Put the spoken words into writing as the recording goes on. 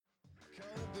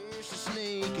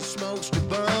smokes to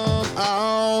bum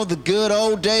all the good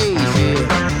old days, yeah.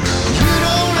 You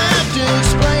don't have to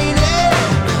explain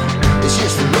it, it's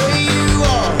just the way you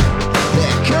are.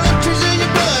 That country's in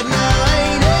your blood now,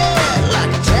 ain't it?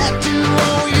 Like a tattoo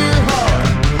on your heart.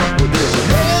 Well, there's a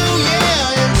hell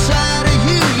yeah inside of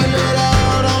you, you let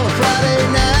out on a Friday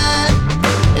night.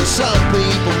 And some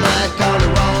people might call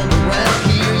it wrong, but around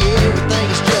here, yeah,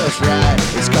 everything's just right.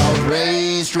 It's called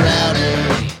Raised Rowdy.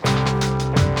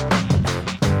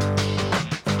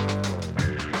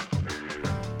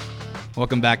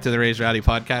 Welcome back to the Raised Rowdy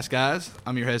podcast, guys.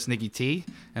 I'm your host, Nikki T,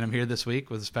 and I'm here this week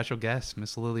with a special guest,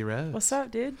 Miss Lily Rose. What's up,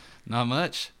 dude? Not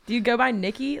much. Do you go by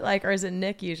Nikki, or is it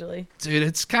Nick usually? Dude,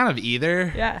 it's kind of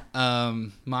either. Yeah.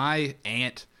 My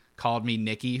aunt called me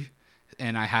Nikki,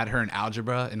 and I had her in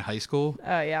algebra in high school,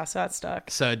 Oh, yeah, so that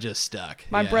stuck. so it just stuck.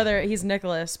 My Yeah. brother, he's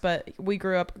Nicholas, but we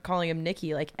grew up calling him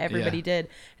Nikki, like everybody Yeah. did.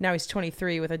 Now he's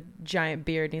 23 with a giant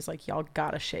beard, and he's like, y'all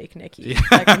gotta shake Nikki. Yeah.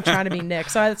 Like, I'm trying to be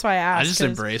Nick. So that's why I asked. I just 'cause-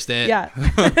 embraced it. Yeah,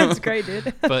 it's great,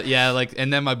 dude. But yeah,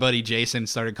 and then my buddy Jason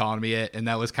started calling me it, and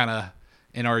that was kind of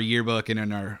in our yearbook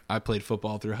and I played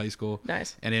football through high school.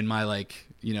 Nice. And in my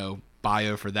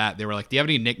bio for that, they were like, "Do you have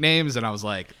any nicknames?" And I was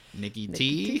like, Nikki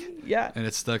T. Yeah. And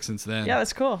it's stuck since then. Yeah,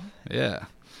 that's cool. Yeah.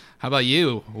 How about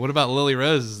you? What about Lily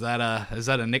Rose? Is that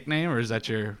a nickname or is that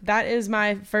your? That is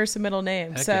my first and middle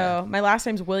name. Heck So yeah. my last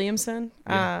name's Williamson.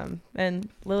 Yeah. And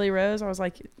Lily Rose, I was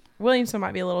like, Williamson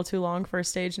might be a little too long for a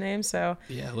stage name. So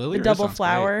Yeah, Lily the Rose double sounds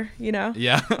flower, you know? great.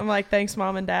 Yeah. I'm like, thanks,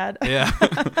 mom and dad. Yeah.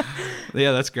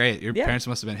 Yeah, that's great. Your Yeah. parents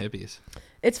must have been hippies.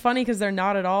 It's funny because they're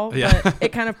not at all, Yeah. but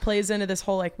it kind of plays into this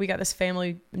whole, we got this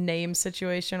family name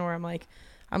situation where I'm like,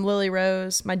 I'm Lily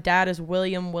Rose. My dad is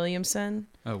William Williamson,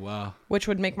 Oh wow. which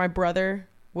would make my brother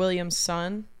William's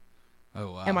son.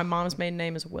 Oh wow. And my mom's maiden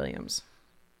name is Williams.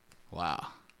 Wow.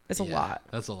 It's a Yeah, lot.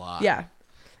 That's a lot. Yeah.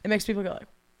 It makes people go like,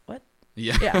 what?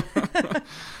 Yeah. Yeah.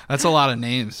 That's a lot of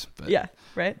names. But Yeah.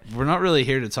 Right? we're not really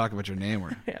here to talk about your name. We're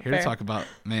Yeah, here to fair. talk about,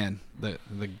 man, the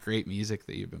great music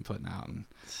that you've been putting out and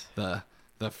the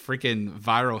freaking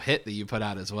viral hit that you put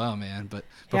out as well, man. But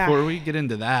Yeah. before we get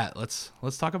into that, let's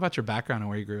talk about your background and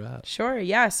where you grew up. Sure.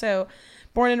 Yeah. So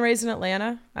born and raised in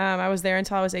Atlanta. I was there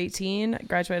until I was 18.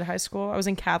 Graduated high school. I was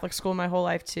in Catholic school my whole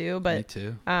life too, Me but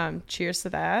too. cheers to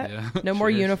that. Yeah. No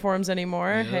more Cheers. uniforms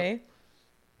anymore. Yep. Hey.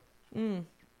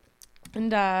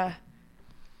 And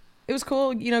it was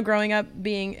cool, growing up,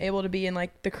 being able to be in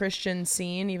the Christian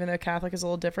scene, even though Catholic is a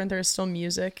little different. There's still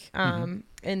music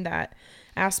in that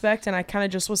aspect. And I kind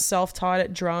of just was self-taught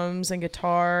at drums and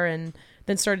guitar, and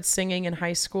then started singing in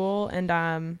high school,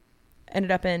 and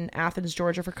ended up in Athens,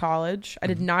 Georgia for college. I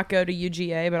did not go to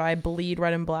UGA, but I bleed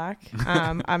red and black.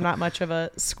 I'm not much of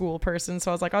a school person,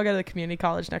 so I was like, I'll go to the community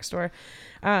college next door.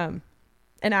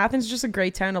 And Athens is just a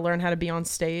great town to learn how to be on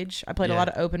stage. I played a Yeah. lot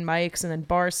of open mics and then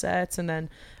bar sets, and then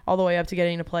all the way up to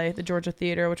getting to play at the Georgia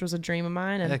Theater, which was a dream of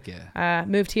mine. And Heck yeah.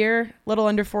 moved here a little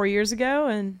under 4 years ago,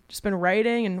 and just been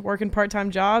writing and working part-time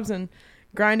jobs and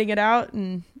grinding it out.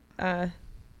 And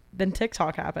then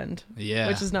TikTok happened, Yeah.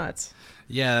 which is nuts.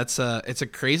 Yeah, it's a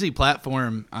crazy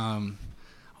platform.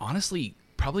 Honestly,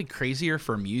 probably crazier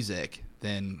for music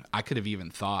than I could have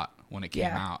even thought when it came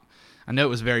Yeah. out. I know it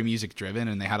was very music driven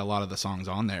and they had a lot of the songs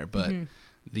on there, but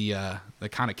the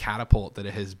kind of catapult that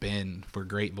it has been for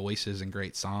great voices and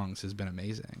great songs has been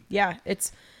amazing. Yeah,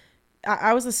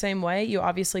 I was the same way. You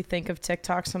obviously think of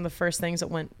TikTok, some of the first things that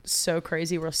went so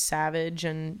crazy were Savage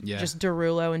and Yeah. just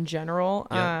Derulo in general.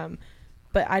 Yeah.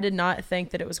 But I did not think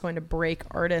that it was going to break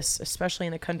artists, especially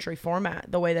in the country format,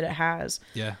 the way that it has.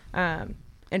 Yeah.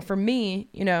 And for me,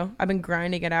 I've been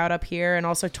grinding it out up here and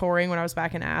also touring when I was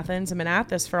back in Athens. I've been at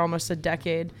this for almost a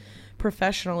decade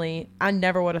professionally. I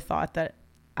never would have thought that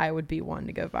I would be one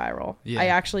to go viral. Yeah. I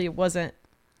actually wasn't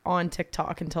on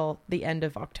TikTok until the end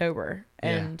of October.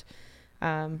 And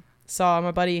saw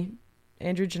my buddy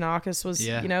Andrew Janakis was,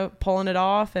 pulling it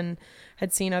off, and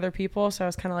had seen other people. So I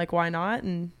was kind of like, why not?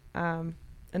 And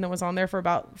then was on there for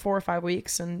about 4 or 5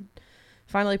 weeks, and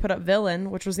finally put up Villain,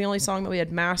 which was the only song that we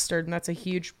had mastered. And that's a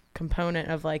huge component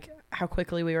of how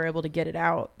quickly we were able to get it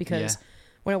out, because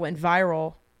when it went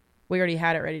viral, we already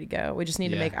had it ready to go. We just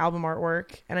needed to make album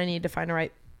artwork, and I needed to find the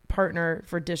right partner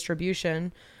for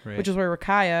distribution, Right. which is where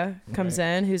Rakaya comes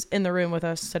in, who's in the room with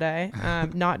us today,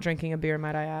 not drinking a beer,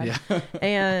 might I add. Yeah.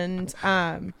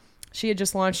 And she had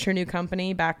just launched her new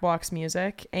company, Backblocks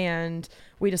Music, and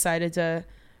we decided to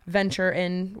venture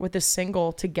in with this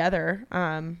single together.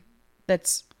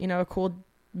 That's a cool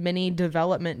mini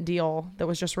development deal that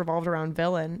was just revolved around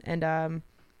Villain, and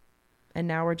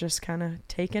now we're just kind of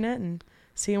taking it and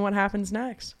seeing what happens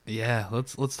next. Yeah,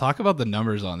 let's talk about the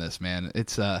numbers on this, man.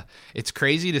 It's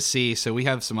crazy to see. So we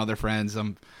have some other friends.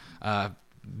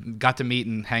 Got to meet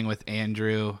and hang with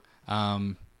Andrew.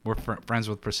 We're friends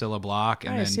with Priscilla Block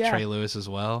and Nice, then yeah. Trey Lewis as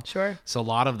well. Sure. So a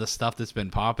lot of the stuff that's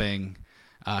been popping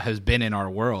has been in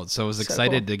our world. So I was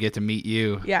excited to get to meet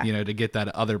you. Yeah. You know, to get that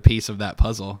other piece of that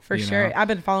puzzle. For you sure. know? I've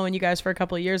been following you guys for a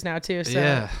couple of years now too. So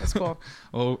Yeah. that's cool.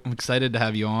 Well, I'm excited to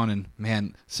have you on, and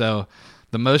man, so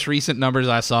the most recent numbers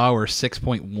I saw were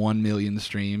 6.1 million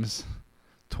streams,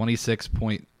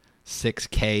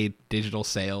 26.6K digital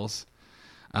sales.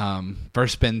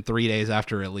 First spin 3 days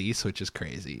after release, which is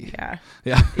crazy. Yeah.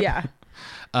 Yeah. Yeah.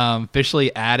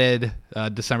 Officially added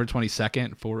December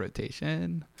 22nd, full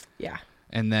rotation. Yeah.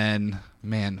 And then,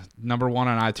 man, number 1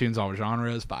 on iTunes, all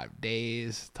genres, 5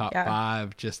 days, top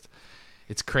 5. Just,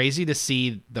 it's crazy to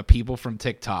see the people from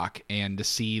TikTok and to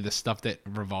see the stuff that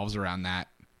revolves around that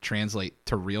translate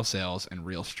to real sales and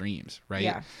real streams, right?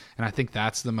 Yeah. And I think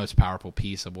that's the most powerful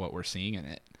piece of what we're seeing in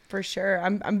it. For sure.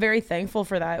 I'm very thankful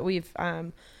for that. We've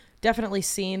definitely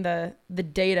seen the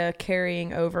data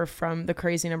carrying over from the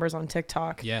crazy numbers on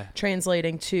TikTok,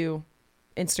 translating to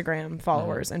Instagram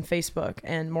followers and Facebook,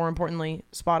 and more importantly,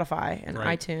 Spotify and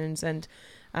iTunes and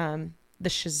the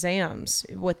Shazams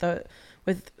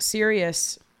with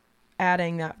Sirius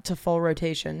adding that to full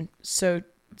rotation. So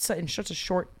in such a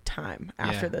short time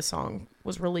after the song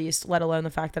was released, let alone the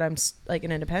fact that I'm like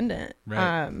an independent.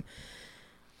 Right.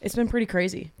 It's been pretty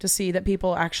crazy to see that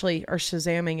people actually are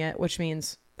Shazamming it, which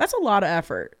means that's a lot of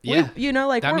effort. Yeah.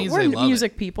 We're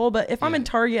music people, but if I'm in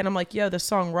Target and I'm like, yo, this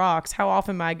song rocks, how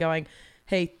often am I going,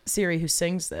 hey, Siri, who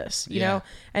sings this? You know?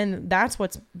 And that's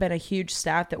what's been a huge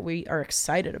stat that we are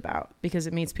excited about, because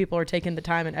it means people are taking the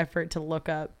time and effort to look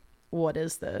up, what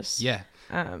is this? Yeah.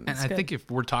 And I think if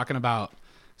we're talking about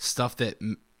stuff that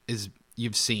is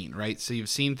you've seen, right? So you've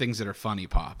seen things that are funny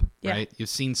pop, right? You've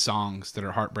seen songs that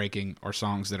are heartbreaking or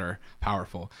songs that are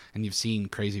powerful, and you've seen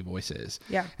crazy voices.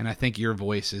 Yeah. And I think your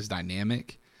voice is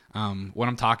dynamic. When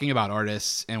I'm talking about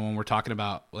artists and when we're talking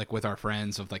about like with our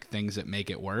friends of like things that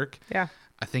make it work,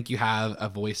 I think you have a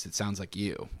voice that sounds like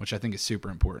you, which I think is super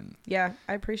important. Yeah,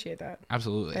 I appreciate that.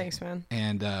 Absolutely. Thanks, man.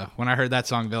 And when I heard that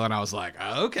song Villain, I was like,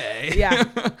 okay.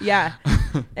 Yeah.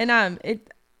 And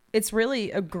it's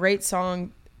really a great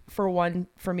song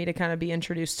for me to kind of be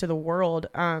introduced to the world,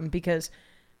 because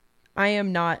I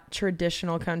am not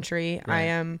traditional country. Right. I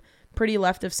am pretty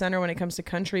left of center when it comes to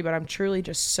country, but I'm truly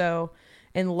just so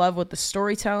in love with the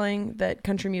storytelling that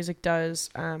country music does.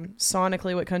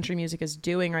 Sonically, what country music is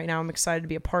doing right now, I'm excited to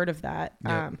be a part of that.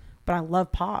 Yep. But I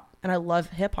love pop and I love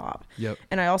hip hop. Yep.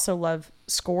 And I also love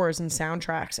scores and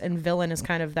soundtracks, and Villain is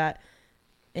kind of that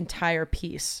entire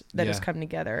piece that has come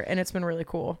together, and it's been really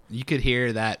cool. You could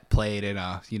hear that played in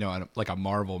like a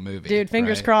Marvel movie. Dude,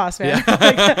 fingers right? crossed, man.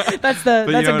 Yeah. that's a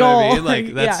goal. I mean?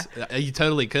 Like that's you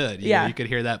totally could. You could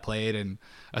hear that played in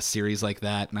a series like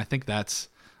that, and I think that's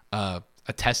a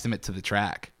testament to the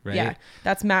track, right? Yeah,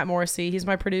 that's Matt Morrissey. He's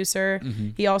my producer.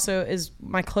 Mm-hmm. He also is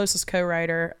my closest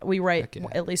co-writer. We write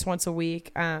at least once a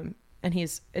week, and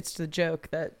it's the joke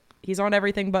that he's on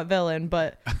everything but Villain,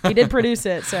 but he did produce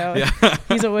it, so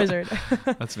he's a wizard.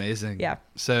 That's amazing. Yeah.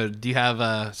 So do you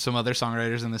have some other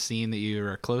songwriters in the scene that you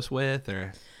are close with,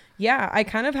 or? Yeah, I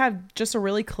kind of have just a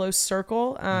really close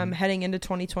circle heading into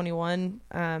 2021,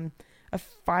 of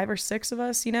 5 or 6 of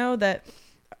us, that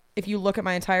if you look at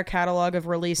my entire catalog of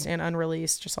released and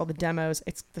unreleased, just all the demos,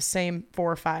 it's the same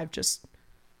 4 or 5, just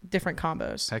different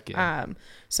combos. Heck yeah.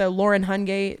 So Lauren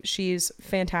Hungate, she's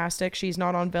fantastic. She's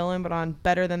not on Villain, but on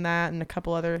Better Than That and a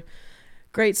couple other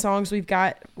great songs we've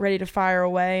got ready to fire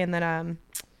away. And then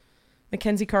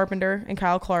Mackenzie Carpenter and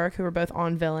Kyle Clark, who are both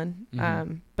on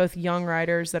Villain, both young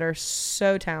writers that are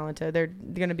so talented. They're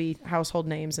going to be household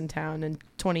names in town in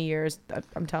 20 years,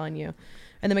 I'm telling you.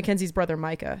 And then Mackenzie's brother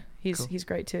Micah, he's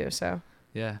great too. So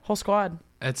yeah, whole squad.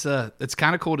 It's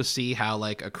kind of cool to see how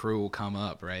like a crew will come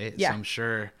up, right? Yeah. So I'm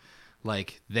sure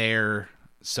like their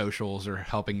socials are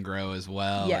helping grow as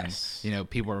well. Yes. And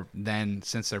people are then,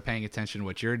 since they're paying attention to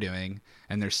what you're doing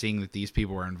and they're seeing that these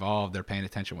people are involved, they're paying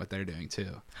attention to what they're doing too.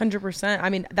 100%. I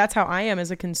mean, that's how I am as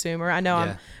a consumer. I know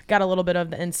I'm got a little bit of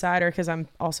the insider because I'm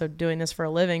also doing this for a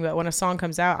living, but when a song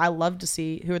comes out, I love to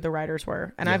see who the writers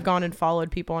were. And I've gone and followed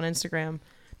people on Instagram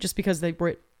just because they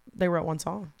wrote one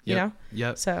song, you know?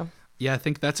 Yep. So yeah, I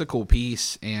think that's a cool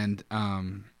piece. And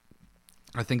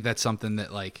I think that's something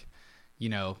that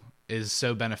is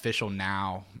so beneficial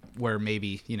now, where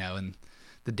maybe, in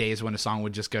the days when a song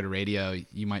would just go to radio,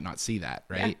 you might not see that,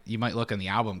 right? Yeah. You might look on the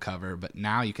album cover, but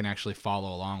now you can actually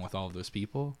follow along with all of those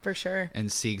people. For sure.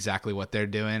 And see exactly what they're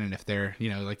doing. And if they're,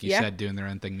 like you said, doing their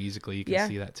own thing musically, you can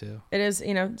see that too. It is,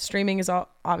 streaming is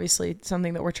obviously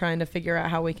something that we're trying to figure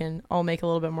out how we can all make a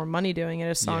little bit more money doing it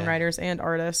as songwriters and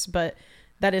artists. But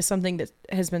that is something that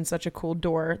has been such a cool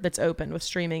door that's opened with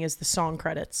streaming, is the song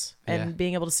credits and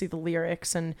being able to see the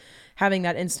lyrics and having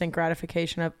that instant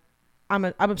gratification of,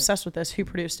 I'm obsessed with this. Who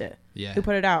produced it? Yeah. Who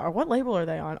put it out? Or what label are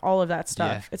they on? All of that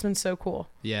stuff. Yeah. It's been so cool.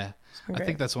 Yeah. I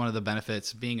think that's one of the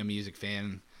benefits being a music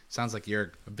fan. Sounds like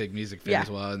you're a big music fan as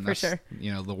well. And that's,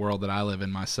 the world that I live in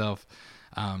myself.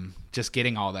 Just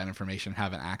getting all that information,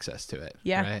 having access to it.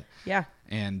 Yeah. Right? Yeah.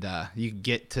 And you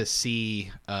get to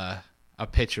see a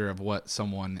picture of what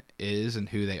someone is and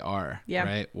who they are. Yeah.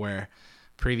 Right? Where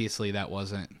previously that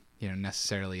wasn't,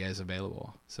 necessarily as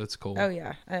available. So it's cool. Oh,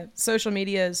 yeah. Social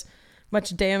media is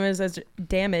much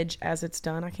damage as it's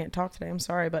done. I can't talk today. I'm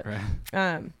sorry, but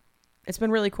it's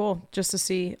been really cool just to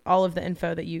see all of the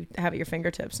info that you have at your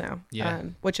fingertips now. Yeah.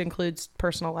 Which includes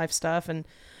personal life stuff, and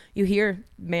you hear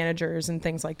managers and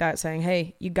things like that saying,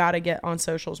 "Hey, you got to get on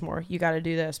socials more. You got to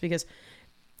do this," because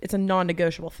it's a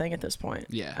non-negotiable thing at this point.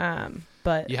 Yeah.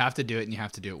 But you have to do it, and you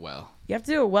have to do it well. You have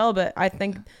to do it well, but I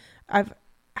think I've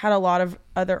had a lot of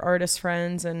other artist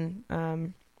friends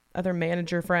and other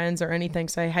manager friends or anything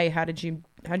say, "Hey, how'd you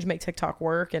make TikTok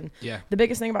work?" And the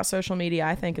biggest thing about social media,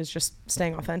 I think, is just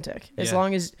staying authentic. As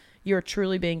long as you're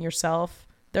truly being yourself,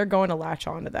 they're going to latch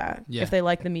on to that. If they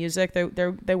like the music,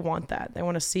 they want that. They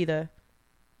want to see the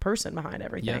person behind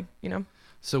everything.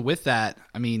 So with that,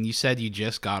 I mean, you said you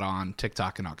just got on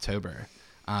TikTok in October.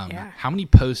 How many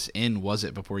posts in was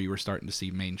it before you were starting to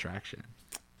see main traction?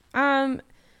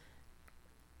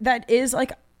 That is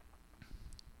like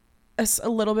a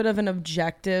little bit of an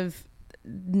objective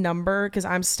number, because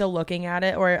I'm still looking at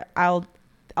it, or I'll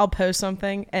post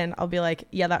something and I'll be like,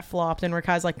 yeah, that flopped, and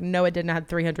Rakai's like, no, it didn't have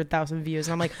 300,000 views,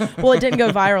 and I'm like, well, it didn't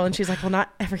go viral, and she's like, well,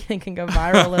 not everything can go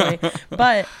viral, Lily.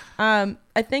 But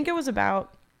I think it was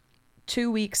about 2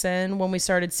 weeks in when we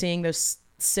started seeing those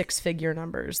 6-figure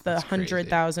numbers, the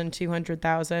 100,000,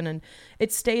 200,000, and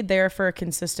it stayed there for a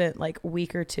consistent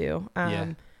week or two.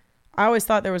 I always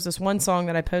thought there was this one song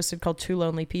that I posted called "Two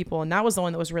Lonely People," and that was the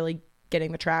one that was really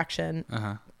getting the traction.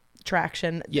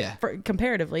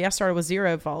 Comparatively, I started with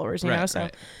 0 followers,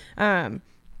 Right.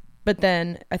 But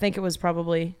then I think it was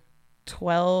probably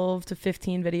 12 to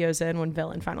 15 videos in when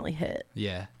Villain finally hit.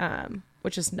 Yeah.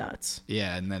 Which is nuts.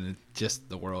 Yeah, and then just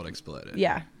the world exploded.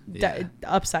 Yeah.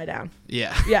 Upside down.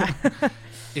 Yeah. Yeah.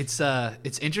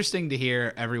 It's interesting to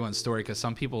hear everyone's story, because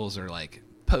some people's are like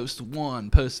post 1,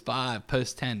 post 5,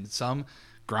 post 10. Some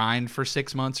grind for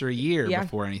 6 months or a year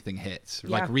before anything hits,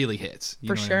 really hits.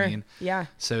 You know what I mean? Yeah.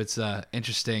 So it's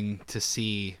interesting to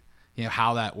see,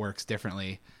 how that works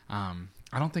differently.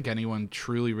 I don't think anyone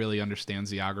truly really understands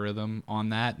the algorithm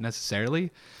on that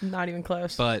necessarily. Not even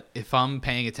close. But if I'm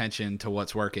paying attention to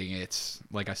what's working, it's,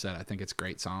 like I said, I think it's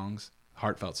great songs,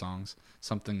 heartfelt songs,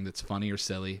 something that's funny or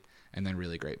silly, and then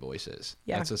really great voices.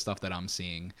 Yeah. That's the stuff that I'm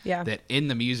seeing that in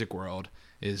the music world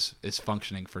is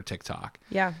functioning for TikTok.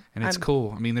 Yeah. And it's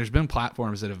cool. I mean, there's been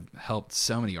platforms that have helped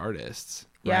so many artists,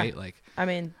 right?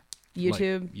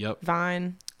 YouTube,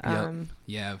 Vine.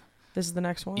 This is the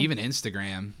next one. Even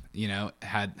Instagram,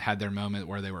 had their moment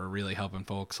where they were really helping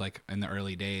folks in the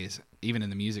early days, even in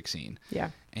the music scene.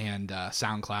 Yeah. And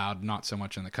SoundCloud, not so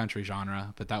much in the country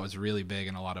genre, but that was really big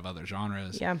in a lot of other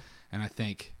genres. Yeah. And I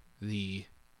think the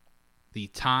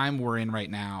time we're in right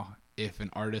now, if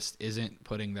an artist isn't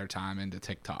putting their time into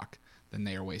TikTok, then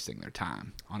they are wasting their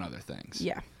time on other things.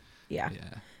 Yeah.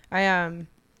 I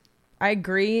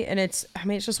agree, and it's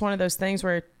just one of those things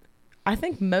where I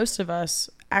think most of us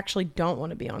actually don't want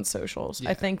to be on socials.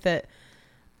 I think that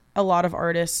a lot of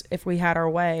artists, if we had our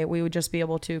way, we would just be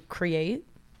able to create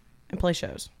and play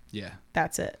shows. Yeah.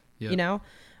 That's it. Yep.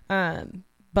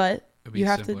 But it'd be you a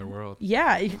have simpler world.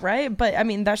 Yeah, right. But I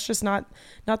mean, that's just not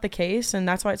the case, and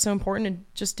that's why it's so important to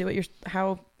just do it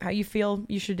how you feel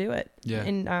you should do it. Yeah.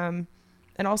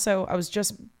 And also, I was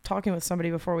just talking with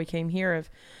somebody before we came here of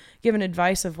giving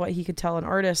advice of what he could tell an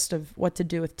artist of what to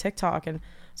do with TikTok, and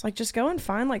it's like, just go and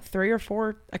find 3 or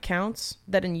 4 accounts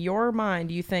that in your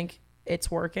mind you think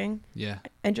it's working. Yeah.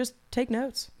 And just take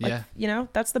notes.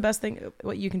 That's the best thing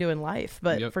what you can do in life.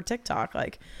 But for TikTok,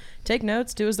 take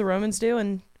notes, do as the Romans do,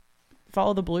 and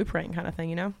follow the blueprint kind of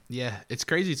thing, Yeah. It's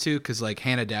crazy too, because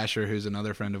Hannah Dasher, who's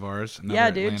another friend of ours.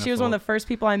 Yeah, dude. She was one of the first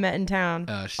people I met in town.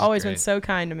 She's always great. been so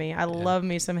kind to me. I love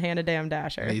me some Hannah Damn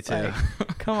Dasher. Me too.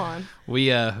 Come on.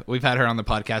 We've had her on the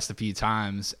podcast a few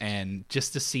times, and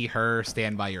just to see her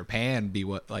Stand By Your Pan be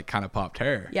what like kind of popped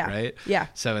her. Yeah. Right. Yeah.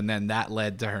 So and then that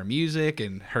led to her music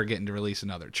and her getting to release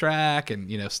another track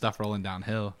and stuff rolling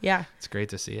downhill. Yeah. It's great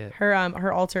to see it.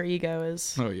 Her alter ego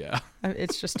is. Oh yeah.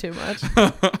 It's just too much.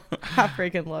 I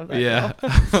freaking love that. Yeah.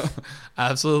 Girl.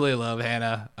 Absolutely love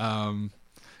Hannah.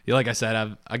 Like I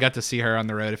said, I got to see her on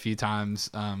the road a few times.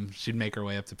 She'd make her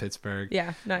way up to Pittsburgh.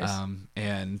 Yeah, nice.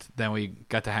 And then we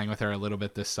got to hang with her a little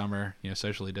bit this summer,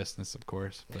 socially distanced, of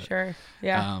course. But, sure.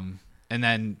 Yeah.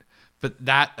 But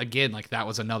that, again, like that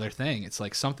was another thing. It's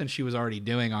like something she was already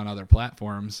doing on other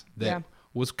platforms that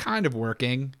was kind of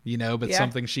working, but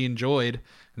something she enjoyed.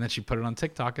 And then she put it on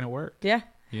TikTok and it worked. Yeah.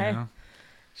 You know?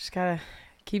 Just got to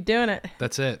keep doing it.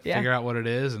 That's it. Yeah. Figure out what it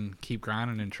is and keep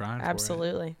grinding and trying for it.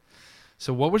 Absolutely.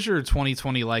 So what was your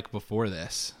 2020 like before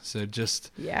this? So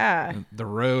just the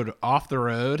road, off the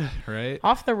road, right?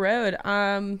 Off the road.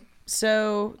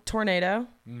 So tornado,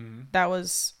 that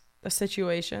was a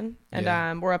situation,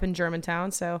 and we're up in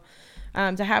Germantown. So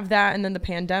to have that, and then the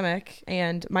pandemic,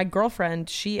 and my girlfriend,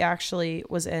 she actually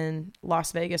was in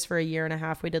Las Vegas for a year and a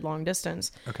half. We did long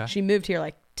distance. Okay. She moved here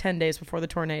like 10 days before the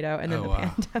tornado and then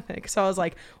pandemic. So I was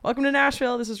like, welcome to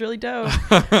Nashville. This is really dope.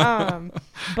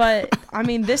 But I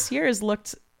mean, this year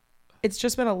it's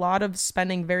just been a lot of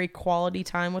spending very quality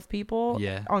time with people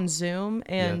on Zoom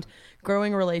and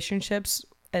growing relationships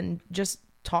and just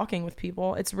talking with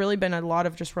people. It's really been a lot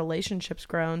of just relationships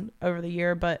grown over the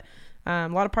year, but a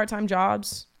lot of part-time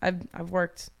jobs. I've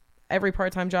worked every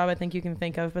part-time job I think you can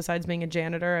think of besides being a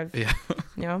janitor. I've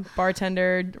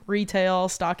bartender, retail,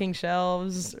 stocking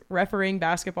shelves, refereeing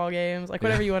basketball games, like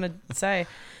whatever you want to say.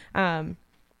 And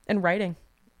writing.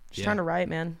 Just trying to write,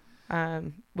 man.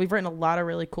 We've written a lot of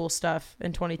really cool stuff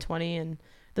in 2020, and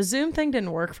the Zoom thing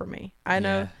didn't work for me. I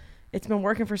know it's been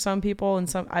working for some people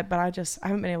and but I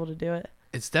haven't been able to do it.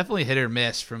 It's definitely hit or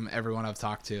miss from everyone I've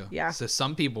talked to. Yeah. So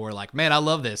some people were like, man, I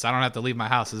love this. I don't have to leave my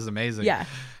house. This is amazing. Yeah.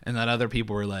 And then other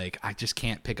people were like, I just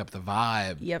can't pick up the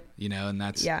vibe. Yep. And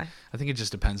that's, I think it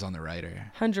just depends on the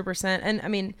writer. 100%. And I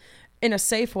mean, in a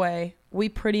safe way,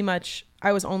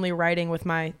 I was only writing with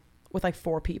like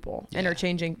 4 people,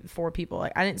 interchanging 4 people.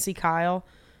 Like I didn't see Kyle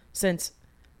since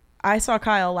I saw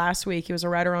Kyle last week. He was a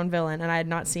writer on Villain, and I had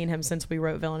not seen him since we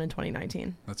wrote Villain in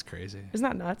 2019. That's crazy. Isn't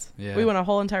that nuts? Yeah. We went a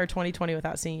whole entire 2020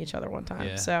 without seeing each other one time.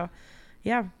 Yeah. So,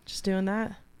 just doing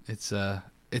that.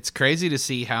 It's crazy to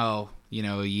see how,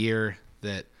 a year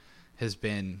that has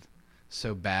been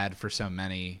so bad for so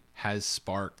many has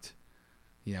sparked,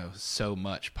 so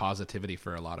much positivity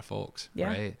for a lot of folks,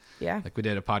 right? Yeah. Like we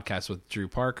did a podcast with Drew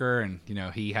Parker, and,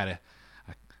 he had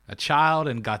a child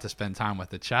and got to spend time with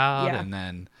the child. Yeah. And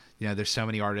then, there's so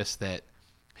many artists that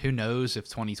who knows if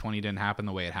 2020 didn't happen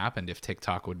the way it happened, if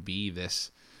TikTok would be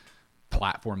this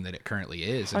platform that it currently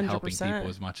is and 100%. Helping people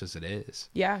as much as it is.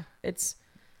 Yeah. It's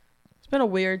been a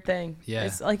weird thing. Yeah.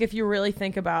 It's like, if you really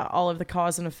think about all of the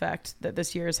cause and effect that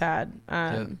this year's had,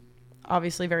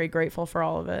 obviously very grateful for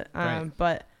all of it. Right.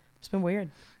 But it's been weird.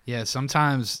 Yeah.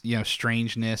 Sometimes,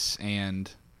 strangeness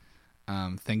and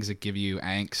things that give you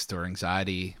angst or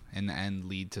anxiety in the end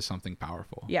lead to something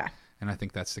powerful. Yeah. And I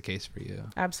think that's the case for you.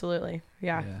 Absolutely.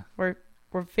 Yeah. We're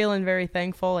feeling very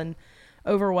thankful and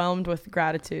overwhelmed with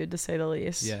gratitude, to say the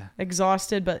least. Yeah.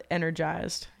 Exhausted, but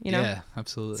energized, Yeah,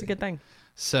 absolutely. It's a good thing.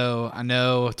 So I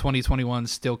know 2021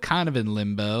 is still kind of in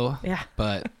limbo. Yeah.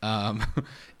 But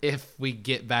if we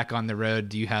get back on the road,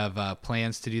 do you have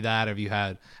plans to do that? Have you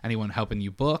had anyone helping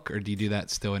you book, or do you do that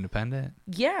still independent?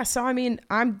 Yeah. So, I mean,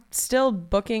 I'm still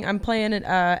booking. I'm playing at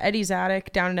Eddie's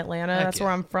Attic down in Atlanta. That's where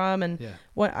I'm from. And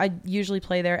what I usually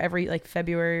play there every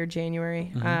February or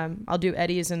January. Mm-hmm. I'll do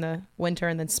Eddie's in the winter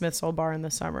and then Smith's Old Bar in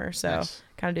the summer. So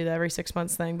kind of do that every 6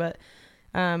 months thing. But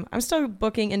I'm still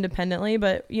booking independently,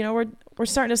 but we're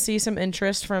starting to see some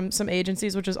interest from some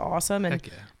agencies, which is awesome. And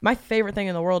my favorite thing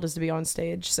in the world is to be on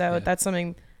stage. So that's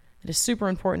something that is super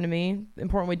important to me.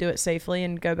 Important we do it safely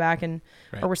and go back and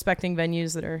are respecting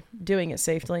venues that are doing it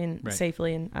safely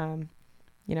and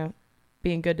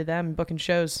being good to them and booking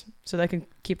shows so they can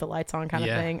keep the lights on kind of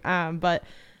thing. But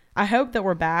I hope that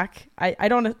we're back. I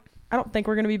don't think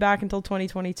we're going to be back until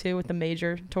 2022 with the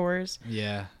major tours.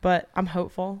 Yeah. But I'm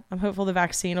hopeful. I'm hopeful the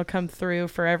vaccine will come through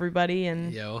for everybody.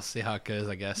 And yeah, we'll see how it goes,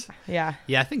 I guess. Yeah.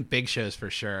 Yeah, I think big shows for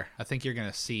sure. I think you're going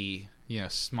to see,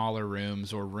 smaller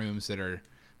rooms or rooms that are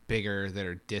bigger, that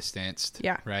are distanced.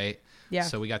 Yeah. Right? Yeah.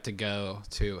 So we got to go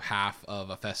to half of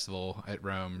a festival at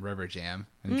Rome River Jam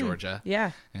in Georgia.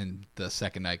 Yeah. And the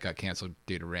second night got canceled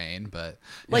due to rain, but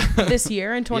this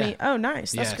year in 20. Yeah. Oh,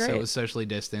 nice. That's great. So it was socially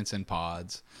distanced in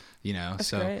pods. That's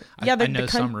so great. I know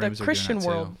some rooms the Christian are doing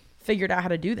that world too. figured out how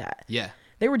to do that. Yeah.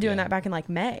 They were doing that back in like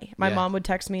May. My mom would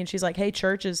text me and she's like, hey, she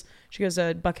goes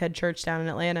to Buckhead Church down in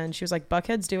Atlanta. And she was like,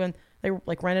 Buckhead's they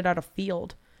like rented out a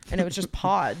field and it was just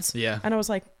pods. Yeah. And I was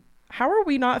like, how are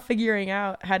we not figuring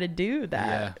out how to do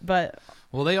that? Yeah. But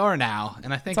well, they are now.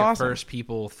 And I think at awesome. first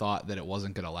people thought that it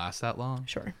wasn't going to last that long.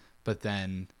 Sure. But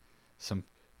then some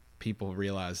people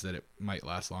realized that it might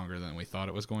last longer than we thought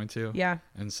it was going to. Yeah.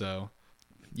 And so,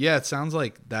 yeah, it sounds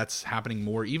like that's happening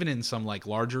more. Even in some like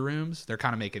larger rooms, they're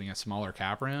kind of making a smaller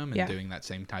cap room and doing that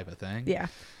same type of thing. Yeah.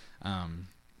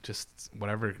 Just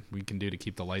whatever we can do to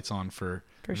keep the lights on for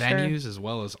venues sure. As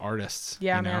well as artists.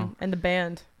 Yeah, you know? man. And the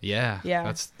band. Yeah. Yeah.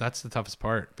 That's the toughest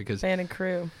part because band and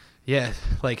crew. Yeah,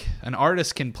 like an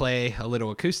artist can play a little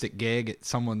acoustic gig at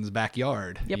someone's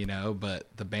backyard, you know,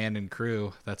 but the band and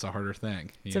crew, that's a harder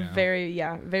thing. It's a very,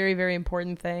 very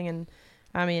important thing. And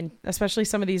I mean, especially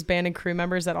some of these band and crew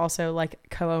members that also like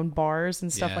co-own bars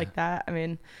and stuff like that. I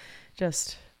mean,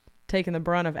 just taking the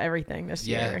brunt of everything this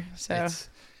year. So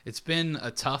it's been a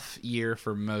tough year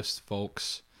for most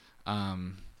folks.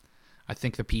 I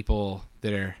think the people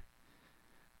that are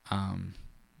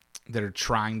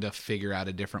trying to figure out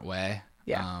a different way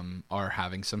are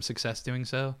having some success doing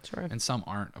so. Sure. And some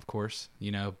aren't, of course,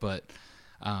 you know, but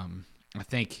I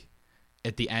think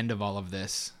at the end of all of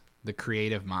this, the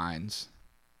creative minds,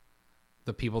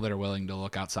 the people that are willing to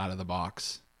look outside of the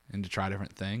box and to try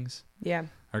different things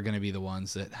are going to be the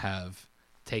ones that have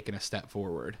taken a step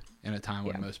forward in a time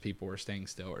when most people were staying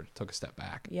still or took a step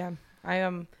back. Yeah.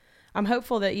 I'm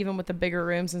hopeful that even with the bigger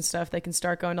rooms and stuff, they can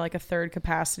start going to like a third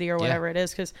capacity or whatever it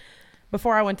is. Because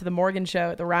before I went to the Morgan show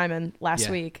at the Ryman last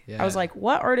week, I was like,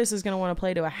 what artist is going to want to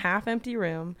play to a half empty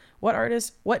room? What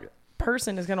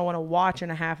person is going to want to watch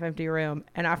in a half empty room?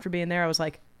 And after being there, I was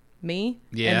like, me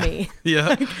and me.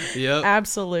 Yeah.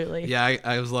 Absolutely. Yeah.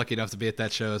 I was lucky enough to be at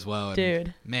that show as well. And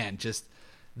dude, man, just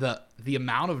the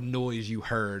amount of noise you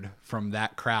heard from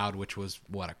that crowd, which was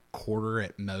a quarter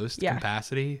at most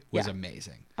capacity, was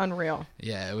amazing. Unreal.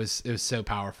 Yeah, it was so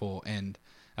powerful, and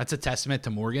that's a testament to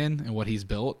Morgan and what he's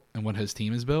built and what his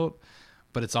team has built,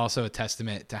 but it's also a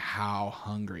testament to how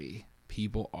hungry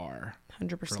people are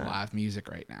 100% for live music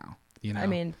right now. You know, I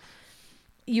mean,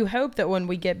 you hope that when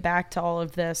we get back to all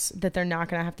of this, that they're not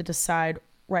going to have to decide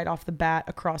right off the bat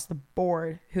across the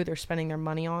board who they're spending their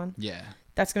money on. Yeah,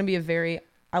 that's going to be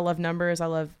I love numbers. I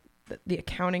love the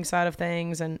accounting side of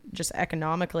things, and just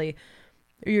economically,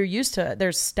 you're used to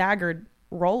there's staggered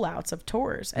rollouts of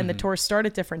tours, and the tours start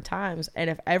at different times. And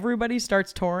if everybody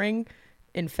starts touring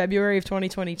in February of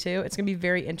 2022, it's going to be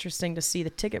very interesting to see the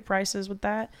ticket prices with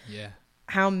that. Yeah.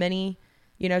 How many,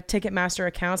 Ticketmaster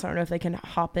accounts, I don't know if they can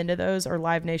hop into those, or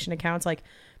Live Nation accounts, like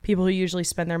people who usually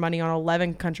spend their money on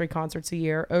 11 country concerts a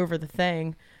year over the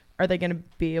thing, are they going to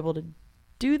be able to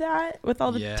do that with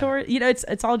all the tour?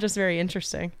 It's all just very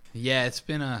interesting. Yeah, it's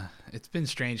been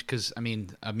strange because, I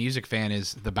mean, a music fan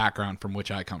is the background from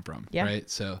which I come from, right?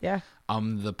 So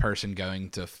I'm the person going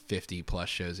to 50 plus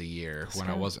shows a year when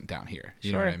I wasn't down here.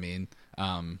 You know what I mean?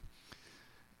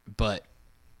 But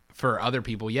for other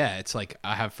people, it's like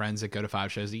I have friends that go to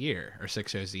 5 shows a year or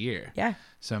 6 shows a year. Yeah.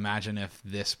 So imagine if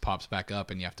this pops back up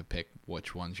and you have to pick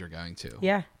which ones you're going to.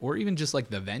 Yeah. Or even just like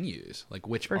the venues, like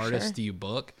which artists do you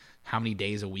book? How many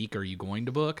days a week are you going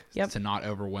to book to not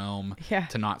overwhelm,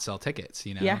 to not sell tickets,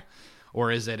 Yeah.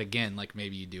 Or is it, again, like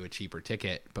maybe you do a cheaper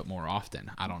ticket, but more often?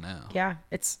 I don't know. Yeah.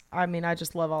 I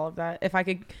just love all of that.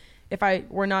 If I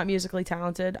were not musically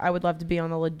talented, I would love to be on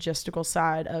the logistical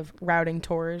side of routing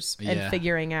tours and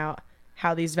figuring out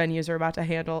how these venues are about to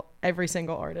handle every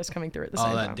single artist coming through at the same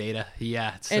time. All that data.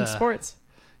 Yeah. In sports.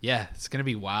 Yeah. It's going to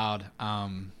be wild.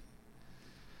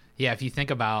 If you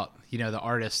think about, the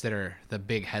artists that are the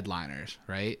big headliners,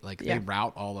 right? Like they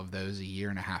route all of those a year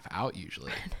and a half out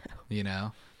usually,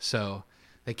 So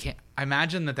they can't, I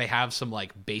imagine that they have some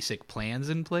like basic plans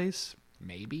in place,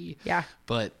 maybe. Yeah.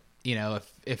 But,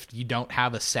 if you don't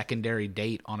have a secondary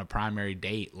date on a primary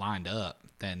date lined up,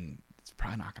 then it's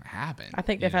probably not going to happen. I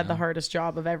think they've had the hardest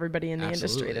job of everybody in the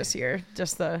industry this year.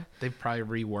 They've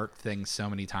probably reworked things so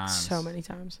many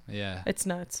times. Yeah. It's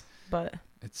nuts, but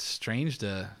it's strange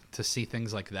to see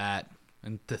things like that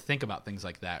and to think about things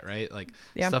like that, right? Like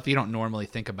stuff you don't normally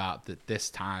think about that this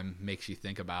time makes you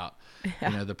think about,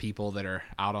 the people that are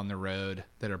out on the road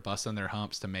that are busting their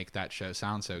humps to make that show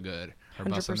sound so good, or 100%.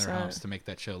 Busting their humps to make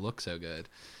that show look so good.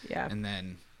 Yeah. And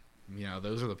then,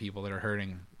 those are the people that are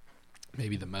hurting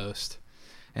maybe the most.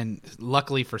 And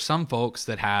luckily for some folks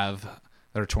that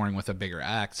are touring with a bigger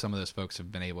act, some of those folks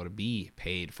have been able to be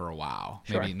paid for a while.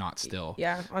 Sure. Maybe not still.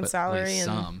 Yeah, on salary and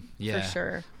some. Yeah. For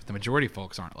sure. But the majority of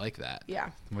folks aren't like that. Yeah.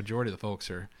 The majority of the folks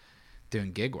are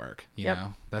doing gig work, you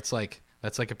know. That's like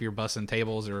That's like if you're bussing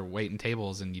tables or waiting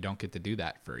tables and you don't get to do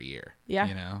that for a year.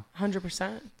 Yeah.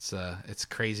 100%. It's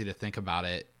crazy to think about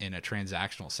it in a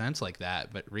transactional sense like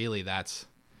that, but really that's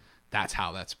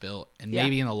how that's built. And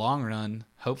maybe in the long run,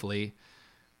 hopefully,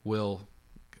 we'll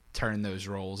turn those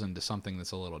roles into something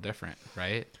that's a little different,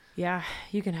 right? Yeah,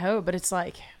 you can hope, but it's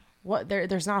like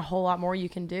there's not a whole lot more you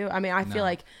can do. I mean, I feel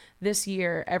like this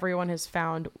year everyone has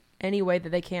found any way that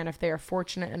they can, if they are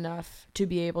fortunate enough to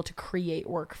be able to create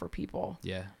work for people.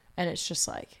 Yeah. And it's just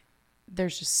like,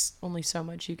 there's just only so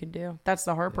much you can do. That's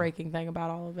the heartbreaking thing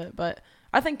about all of it. But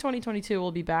I think 2022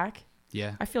 will be back.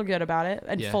 Yeah. I feel good about it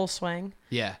in full swing.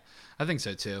 Yeah, I think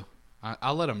so too.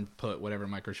 I'll let them put whatever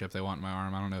microchip they want in my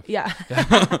arm. I don't know. Yeah.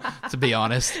 To be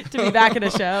honest. To be back at a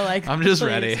show. Like, I'm just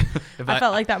ready. I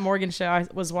felt like that Morgan show. I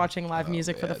was watching live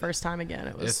music for the first time again.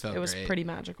 It was great. Pretty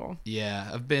magical. Yeah.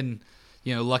 I've been,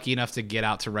 lucky enough to get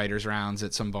out to writers' rounds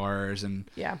at some bars and,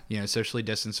 socially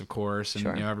distanced, of course. And,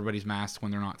 everybody's masked when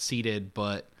they're not seated.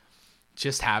 But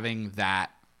just having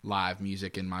that live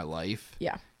music in my life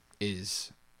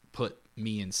is put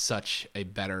me in such a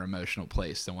better emotional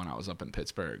place than when I was up in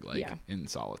Pittsburgh, in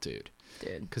solitude.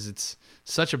 Dude. Because it's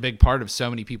such a big part of so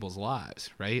many people's lives,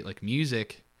 right? Like,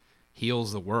 music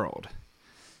heals the world.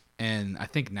 And I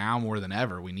think now more than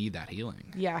ever, we need that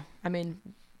healing. Yeah. I mean,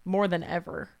 more than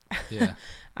ever. Yeah.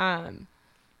 And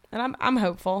I'm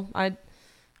hopeful. I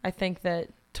think that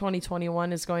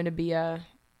 2021 is going to be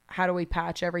how do we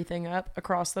patch everything up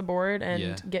across the board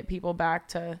and get people back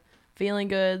to feeling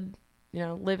good,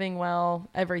 living well,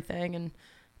 everything, and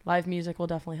live music will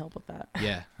definitely help with that.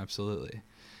 Yeah, absolutely.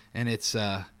 And it's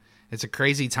a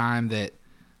crazy time that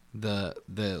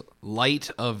the light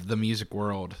of the music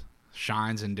world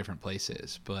shines in different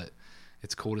places, but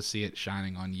it's cool to see it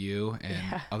shining on you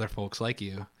and other folks like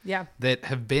you that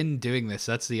have been doing this.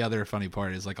 That's the other funny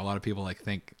part, is like a lot of people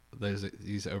think there's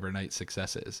these overnight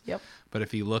successes. Yep. But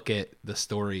if you look at the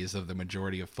stories of the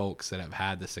majority of folks that have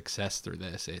had the success through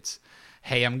this, it's,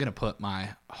 hey, I'm going to put my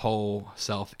whole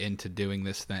self into doing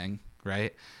this thing,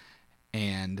 right?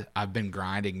 And I've been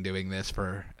grinding doing this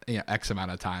for X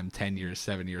amount of time, 10 years,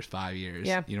 7 years, 5 years.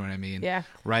 Yeah. You know what I mean? Yeah.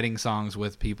 Writing songs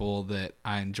with people that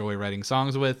I enjoy writing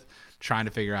songs with, trying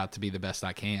to figure out to be the best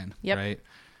I can, right?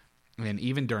 And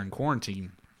even during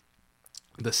quarantine,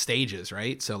 the stages,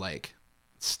 right? So like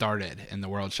started and the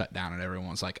world shut down and everyone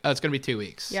was like, oh, it's going to be 2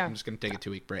 weeks. Yeah. I'm just going to take a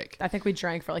 2-week break. I think we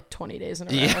drank for like 20 days in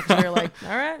a row. Yeah. We were like,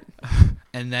 all right.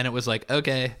 And then it was like,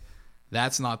 okay,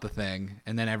 that's not the thing.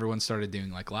 And then everyone started doing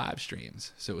like live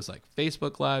streams. So it was like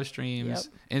Facebook live streams,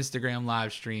 Instagram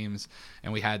live streams,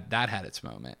 and that had its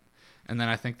moment. And then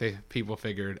I think people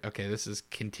figured, okay, this is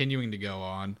continuing to go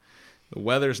on. The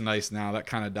weather's nice now. That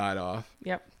kind of died off.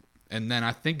 Yep. And then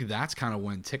I think that's kind of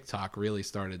when TikTok really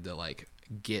started to like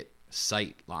get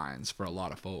sight lines for a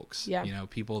lot of folks. Yeah.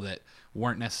 People that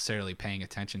weren't necessarily paying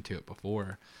attention to it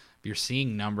before. If you're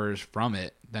seeing numbers from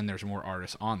it, then there's more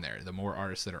artists on there. The more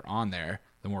artists that are on there,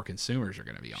 the more consumers are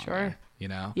going to be on there.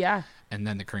 Yeah. And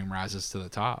then the cream rises to the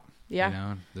top.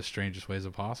 Yeah. The strangest ways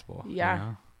of possible.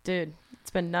 Yeah. Dude, it's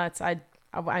been nuts. I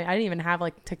didn't even have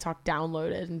like TikTok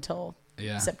downloaded until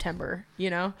September,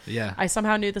 Yeah. I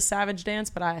somehow knew the Savage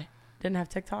dance, but I didn't have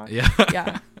TikTok. Yeah.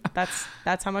 Yeah.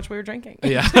 That's how much we were drinking.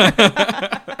 Yeah.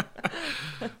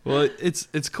 Well,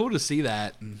 it's cool to see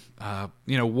that.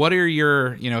 What are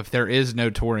your, if there is no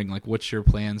touring, like what's your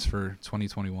plans for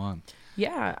 2021?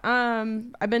 Yeah.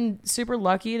 I've been super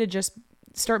lucky to just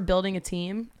start building a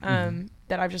team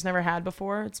that I've just never had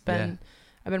before. It's been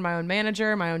I've been my own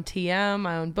manager, my own TM,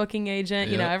 my own booking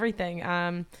agent, everything.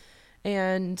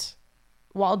 And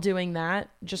while doing that,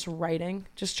 just writing,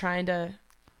 just trying to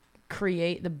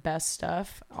create the best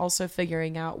stuff, also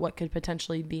figuring out what could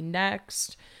potentially be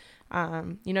next.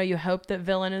 You hope that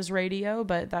Villain is radio,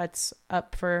 but that's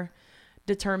up for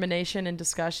determination and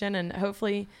discussion, and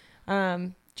hopefully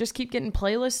just keep getting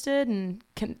playlisted and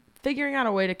figuring out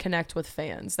a way to connect with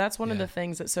fans. That's one of the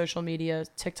things that social media,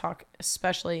 TikTok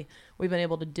especially, we've been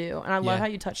able to do. And I love how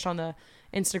you touched on the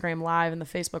Instagram live and the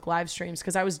Facebook live streams,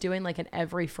 because I was doing like an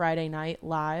every Friday night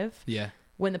live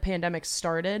when the pandemic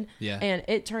started. And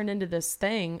it turned into this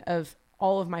thing of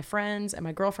all of my friends and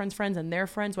my girlfriend's friends and their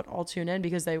friends would all tune in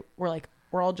because they were like,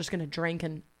 we're all just going to drink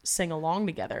and sing along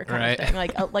together kind of thing.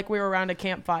 Like we were around a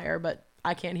campfire, but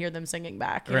I can't hear them singing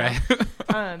back. You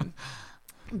know?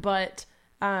 But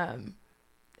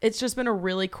it's just been a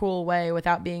really cool way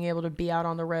without being able to be out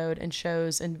on the road and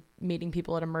shows and meeting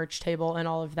people at a merch table and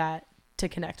all of that to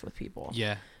connect with people.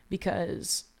 Yeah.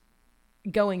 Because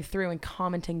going through and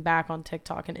commenting back on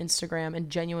TikTok and Instagram and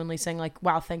genuinely saying like,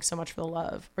 wow, thanks so much for the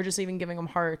love, or just even giving them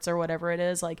hearts or whatever it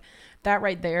is, like that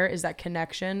right there is that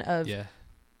connection of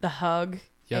the hug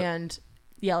and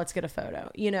let's get a photo,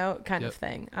 kind of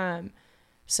thing.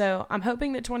 So I'm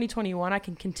hoping that 2021 I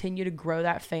can continue to grow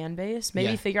that fan base,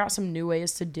 maybe figure out some new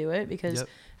ways to do it, because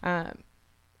I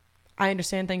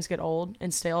understand things get old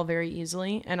and stale very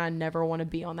easily, and I never want to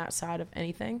be on that side of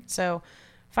anything. So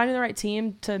finding the right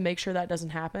team to make sure that doesn't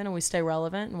happen and we stay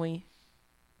relevant and we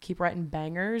keep writing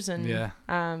bangers and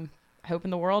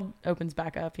hoping the world opens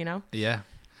back up, Yeah,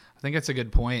 I think that's a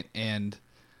good point. And,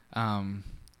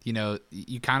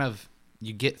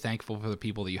 you get thankful for the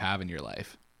people that you have in your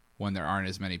life when there aren't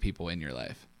as many people in your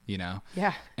life,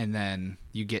 Yeah. And then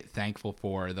you get thankful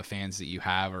for the fans that you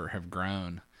have or have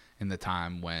grown in the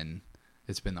time when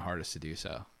it's been the hardest to do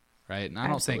so. Right. And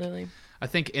I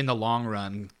think in the long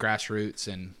run, grassroots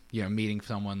and, meeting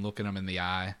someone, looking them in the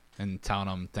eye and telling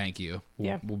them, thank you,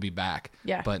 we'll be back.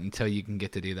 Yeah. But until you can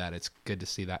get to do that, it's good to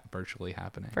see that virtually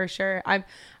happening. For sure.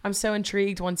 I'm so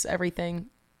intrigued once everything,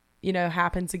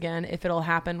 happens again, if it'll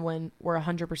happen when we're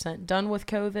 100% done with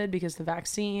COVID because the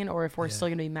vaccine, or if we're still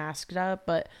going to be masked up.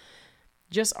 But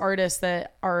just artists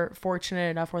that are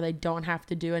fortunate enough where they don't have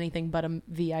to do anything but a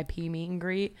VIP meet and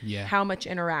greet, how much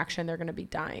interaction they're going to be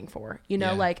dying for,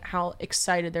 like how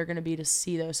excited they're going to be to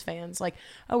see those fans. Like,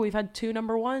 oh, we've had 2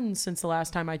 number ones since the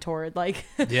last time I toured. Like,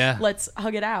 let's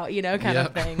hug it out, kind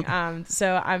of thing.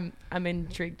 So I'm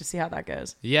intrigued to see how that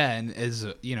goes. Yeah. And as,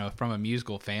 from a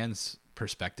musical fan's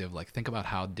perspective, like, think about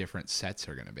how different sets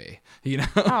are going to be,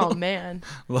 Oh man.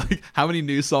 Like how many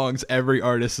new songs every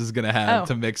artist is going to have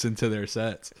to mix into their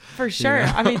sets. For sure.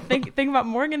 I mean, think about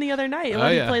Morgan the other night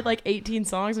when he played like 18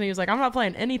 songs and he was like, I'm not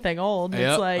playing anything old.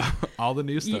 It's like all the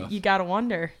new stuff. You gotta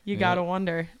wonder. Gotta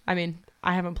wonder. I mean,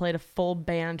 I haven't played a full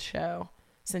band show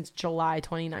since July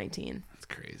 2019. That's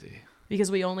crazy.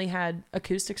 Because we only had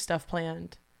acoustic stuff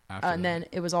planned. And then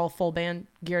it was all full band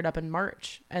geared up in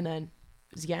March, and then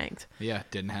was yanked. Yeah,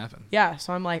 didn't happen. Yeah,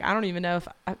 so I'm like, I don't even know if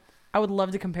I would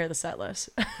love to compare the set list.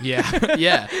 Yeah.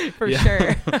 For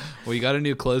sure. Well, you got a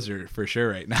new closer for sure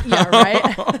right now. Yeah,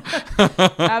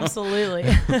 right.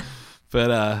 Absolutely.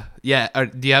 But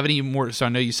do you have any more? So I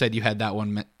know you said you had that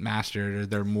one mastered. Are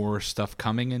there more stuff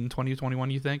coming in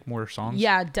 2021? You think more songs?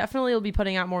 Yeah, definitely. We'll be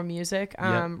putting out more music.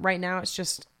 Right now, it's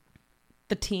just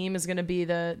the team is going to be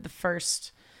the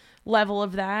first level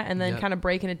of that, and then kind of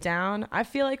breaking it down. I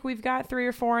feel like we've got 3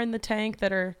 or 4 in the tank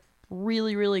that are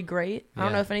really, really great. I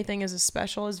don't know if anything is as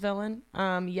special as Villain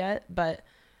yet, but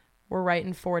we're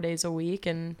writing 4 days a week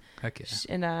and just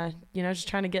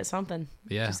trying to get something.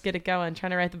 Yeah, just get it going.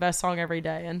 Trying to write the best song every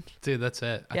day. And dude, that's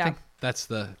it. I think that's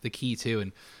the key too.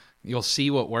 And you'll see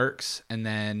what works, and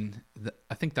then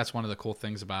I think that's one of the cool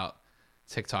things about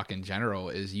TikTok in general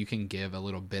is you can give a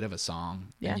little bit of a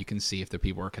song and you can see if the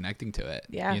people are connecting to it.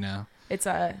 Yeah. It's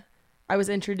I was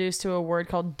introduced to a word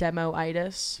called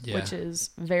demoitis, which is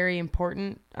very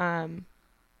important.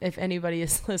 If anybody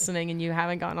is listening and you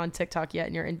haven't gotten on TikTok yet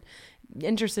and you're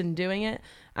interested in doing it,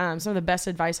 some of the best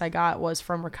advice I got was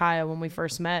from Rakaya when we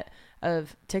first met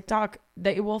of TikTok.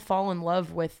 They will fall in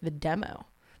love with the demo.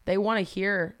 They want to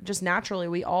hear, just naturally,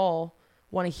 we all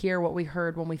want to hear what we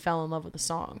heard when we fell in love with the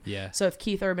song. Yeah. So if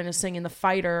Keith Urban is singing The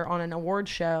Fighter on an award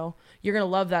show, you're going to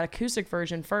love that acoustic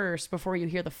version first before you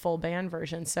hear the full band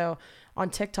version. So on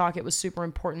TikTok, it was super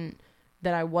important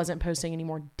that I wasn't posting any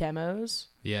more demos.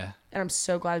 Yeah. And I'm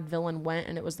so glad Villain went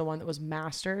and it was the one that was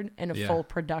mastered and a full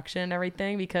production and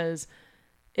everything, because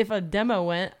if a demo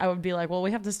went, I would be like, well,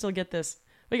 we have to still get this.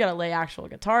 We got to lay actual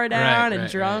guitar down and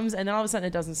drums. And then all of a sudden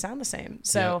it doesn't sound the same.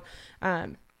 So,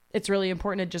 it's really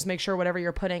important to just make sure whatever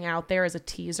you're putting out there as a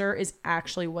teaser is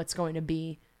actually what's going to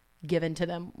be given to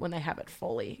them when they have it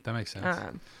fully. That makes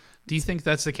sense. Do you think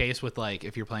that's the case with, like,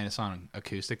 if you're playing a song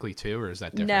acoustically too, or is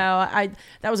that different? No,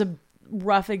 that was a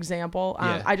rough example.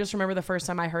 I just remember the first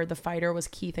time I heard The Fighter was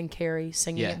Keith and Carrie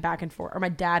singing it back and forth. Or my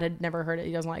dad had never heard it.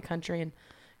 He doesn't like country. And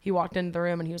he walked into the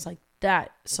room and he was like,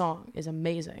 that song is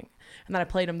amazing. And then I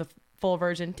played him the full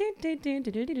version. And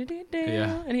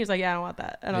he was like, yeah, I don't want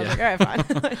that. And I was like, all right,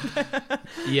 fine.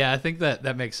 Yeah, I think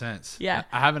that makes sense. Yeah.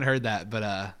 I haven't heard that,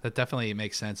 but that definitely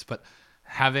makes sense. But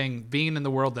being in the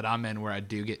world that I'm in where I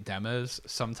do get demos,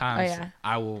 sometimes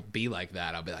I will be like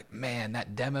that. I'll be like, man,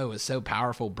 that demo is so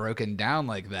powerful broken down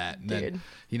like that. And then,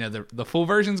 the full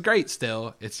version's great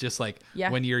still. It's just like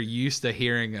when you're used to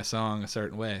hearing a song a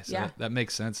certain way. So that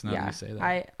makes sense now that you say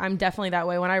that. I'm definitely that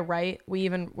way. When I write, we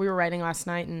were writing last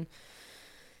night and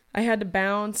I had to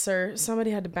bounce, or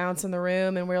somebody had to bounce in the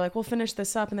room, and we were like, we'll finish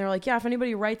this up. And they were like, yeah, if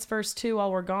anybody writes verse 2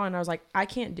 while we're gone. I was like, I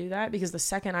can't do that, because the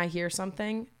second I hear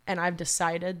something and I've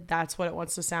decided that's what it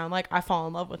wants to sound like, I fall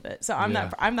in love with it. So I'm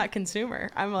that consumer.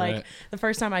 I'm like, the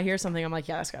first time I hear something, I'm like,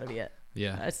 yeah, that's gotta be it.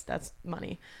 Yeah. That's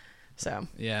money. So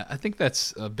yeah, I think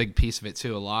that's a big piece of it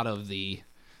too. A lot of the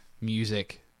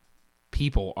music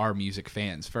people are music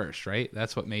fans first, right?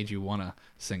 That's what made you want to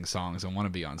sing songs and want to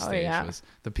be on stage. Was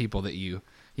the people that you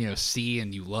see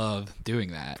and you love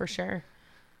doing that. For sure.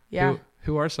 Yeah.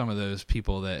 Who are some of those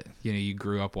people that you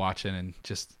grew up watching and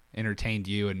just entertained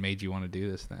you and made you want to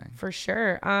do this thing? For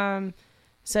sure.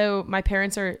 So my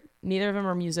parents neither of them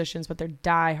are musicians, but they're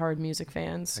diehard music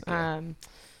fans. Okay.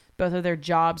 Both of their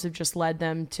jobs have just led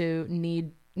them to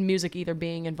need music either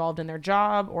being involved in their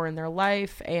job or in their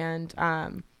life. And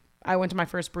I went to my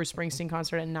first Bruce Springsteen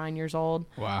concert at 9 years old.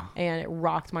 Wow. And it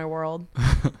rocked my world.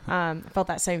 I felt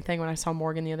that same thing when I saw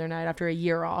Morgan the other night after a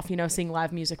year off, seeing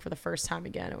live music for the first time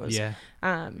again. It was,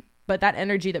 but that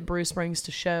energy that Bruce brings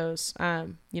to shows,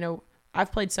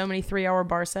 I've played so many 3-hour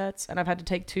bar sets and I've had to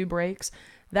take 2 breaks.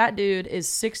 That dude is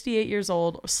 68 years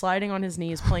old, sliding on his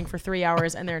knees, playing for 3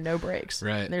 hours, and there are no breaks.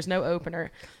 Right. There's no opener.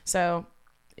 So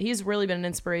he's really been an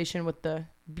inspiration with the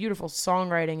beautiful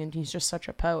songwriting, and he's just such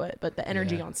a poet. But the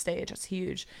energy on stage, that's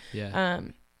huge. Yeah.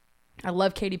 I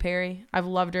love Katy Perry. I've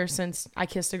loved her since I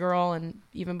Kissed a Girl, and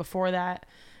even before that.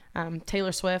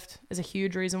 Taylor Swift is a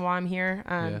huge reason why I'm here.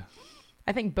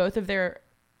 I think both of their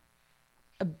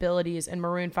abilities, and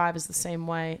Maroon 5 is the same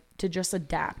way, to just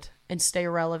adapt and stay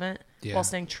relevant while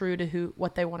staying true to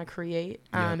what they want to create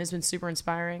has been super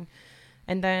inspiring.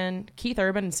 And then Keith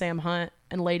Urban and Sam Hunt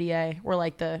and Lady A were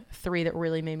like the 3 that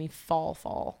really made me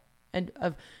fall and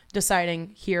of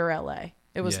deciding here or LA.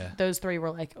 It was those 3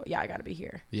 were like, oh, yeah, I got to be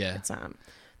here. Yeah. It's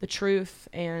the truth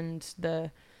and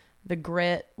the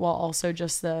grit, while also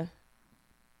just the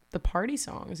party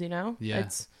songs, Yeah.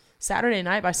 It's Saturday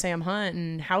Night by Sam Hunt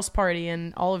and House Party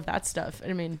and all of that stuff.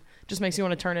 I mean, just makes you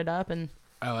want to turn it up and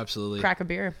absolutely crack a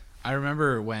beer. I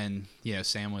remember when,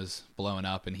 Sam was blowing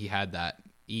up and he had that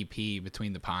EP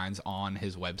Between the Pines on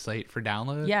his website for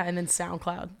download. Yeah, and then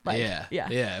SoundCloud.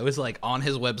 Yeah. It was like on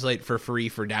his website for free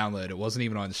for download. It wasn't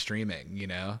even on streaming,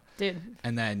 Dude.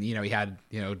 And then, he had,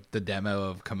 the demo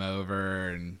of Come Over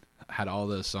and had all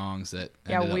those songs that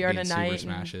We Are Tonight, super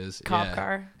smashes. Cop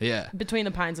Car. Yeah. Between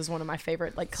the Pines is one of my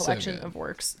favorite collection of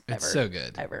works ever. It's so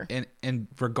good. Ever. And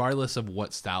regardless of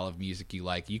what style of music you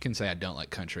like, you can say I don't like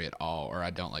country at all or I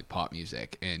don't like pop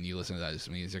music, and you listen to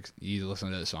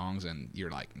those songs and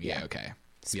you're like, okay.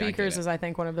 Speakers is I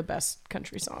think one of the best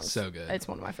country songs. So good. It's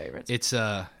one of my favorites. It's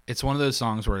one of those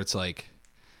songs where it's like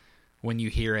when you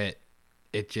hear it,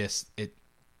 it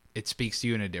speaks to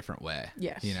you in a different way.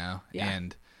 Yes. Yeah.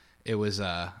 And it was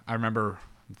I remember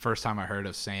the first time I heard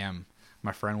of Sam,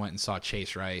 my friend went and saw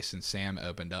Chase Rice and Sam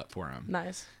opened up for him.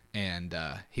 Nice. And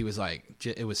he was like,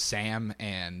 it was Sam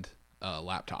and a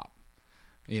laptop,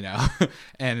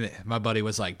 and my buddy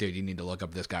was like, dude, you need to look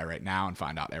up this guy right now and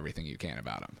find out everything you can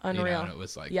about him. Unreal. And it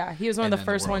was like, he was one of the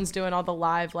first ones doing all the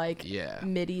live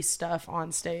MIDI stuff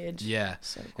on stage. Yeah.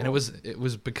 So cool. And it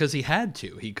was because he had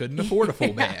to. He couldn't afford a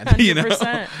full band,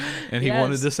 100%. And he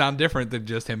wanted to sound different than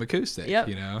just him acoustic,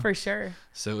 for sure.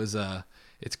 So it was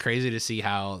it's crazy to see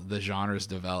how the genre's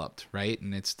developed, right?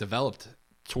 And it's developed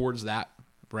towards that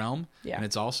realm, and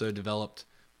it's also developed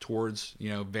towards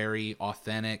very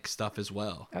authentic stuff as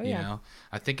well.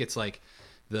 I think it's like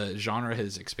the genre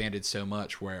has expanded so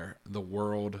much where the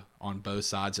world on both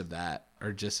sides of that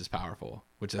are just as powerful,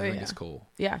 which I think is cool.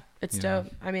 Yeah, it's dope.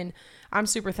 I mean, I'm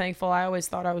super thankful. I always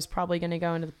thought I was probably going to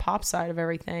go into the pop side of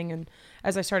everything, and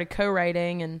as I started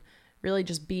co-writing and really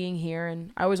just being here,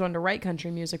 and I always wanted to write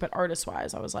country music, but artist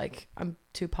wise I was like, I'm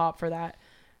too pop for that.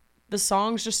 The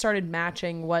songs just started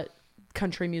matching what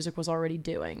country music was already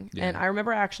doing. And I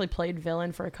remember I actually played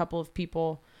villain for a couple of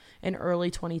people in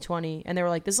early 2020, and they were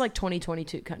like, this is like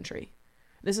 2022 country.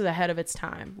 This is ahead of its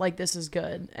time. Like, this is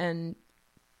good. And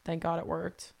thank God it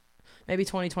worked. Maybe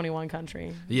 2021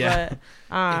 country. Yeah.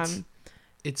 But,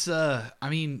 it's I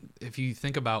mean, if you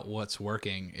think about what's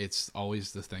working, it's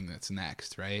always the thing that's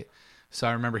next, right? So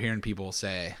I remember hearing people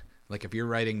say, like, if you're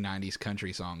writing 90s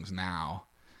country songs now,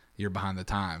 you're behind the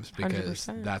times, because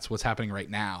 100%. That's what's happening right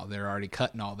now. They're already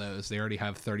cutting all those. They already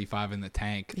have 35 in the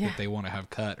tank that they want to have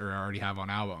cut or already have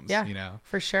on albums. Yeah,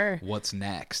 for sure. What's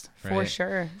next? Right? For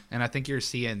sure. And I think you're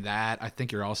seeing that. I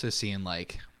think you're also seeing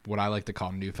like what I like to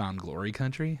call newfound glory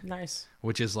country. Nice.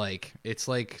 Which is like, it's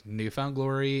like newfound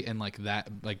glory and like that,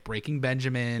 like Breaking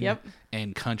Benjamin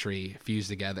and country fused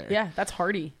together. Yeah, that's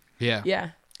Hardy. Yeah.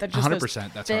 Yeah. That just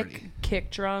 100%. That's Hardy. Kick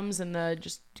drums and the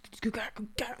just.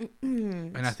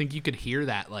 And I think you could hear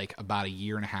that like about a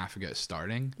year and a half ago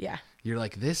starting. Yeah. You're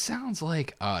like, this sounds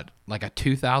like a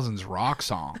 2000s rock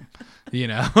song,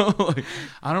 Like,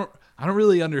 I don't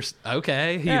really understand.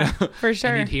 Okay, for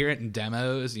sure. And you'd hear it in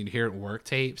demos, you'd hear it in work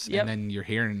tapes, and then you're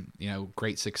hearing,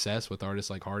 great success with artists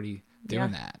like Hardy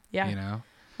doing that. Yeah. You know?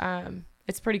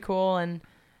 It's pretty cool. And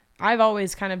I've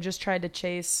always kind of just tried to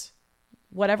chase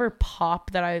whatever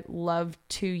pop that I loved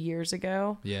 2 years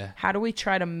ago. Yeah. How do we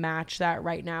try to match that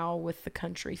right now with the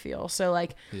country feel? So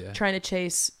like trying to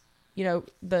chase, you know,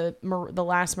 the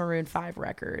last Maroon 5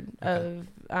 record of,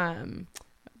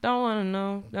 don't want to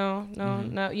know,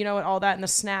 no, you know, all that and the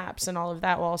snaps and all of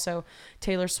that. Well, also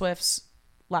Taylor Swift's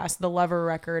the Lover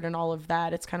record and all of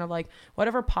that. It's kind of like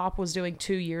whatever pop was doing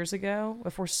 2 years ago,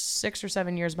 if we're 6 or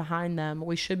 7 years behind them,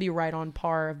 we should be right on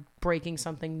par of breaking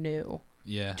something new.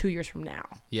 Yeah. 2 years from now.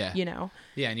 Yeah. You know?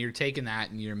 Yeah. And you're taking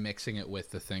that and you're mixing it with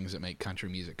the things that make country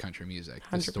music, 100%.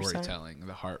 the storytelling,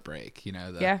 the heartbreak, you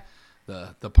know,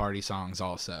 the party songs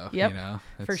also, yep, you know,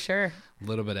 for sure. A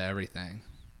little bit of everything,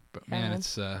 but yeah, man,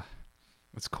 it's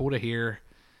cool to hear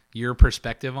your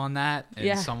perspective on that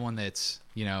and someone that's,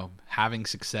 you know, having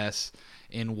success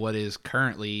in what is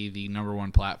currently the number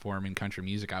one platform in country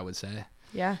music, I would say.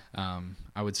 Yeah.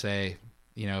 I would say,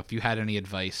 you know, if you had any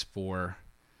advice for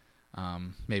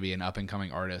maybe an up and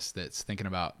coming artist that's thinking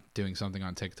about doing something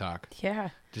on TikTok,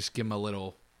 just give them a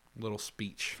little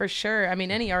speech. For sure. I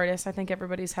mean, any artist, I think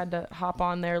everybody's had to hop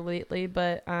on there lately,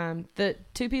 but the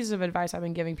 2 pieces of advice I've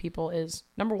been giving people is,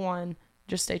 number 1,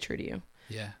 just stay true to you.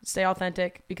 Yeah. Stay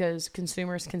authentic, because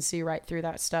consumers can see right through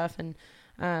that stuff. And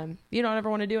you don't ever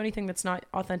want to do anything that's not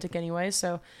authentic anyway.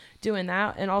 So doing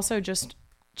that, and also just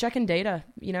checking data,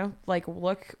 you know, like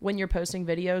look when you're posting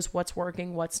videos, what's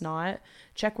working, what's not.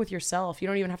 Check with yourself. You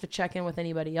don't even have to check in with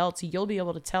anybody else. You'll be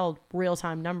able to tell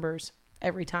real-time numbers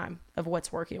every time of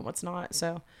what's working and what's not.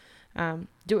 So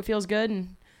do what feels good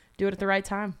and do it at the right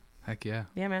time. Heck yeah.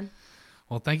 Yeah, man.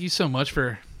 Well, thank you so much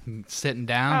for sitting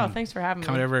down. Oh, thanks for having me.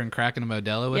 Coming over and cracking a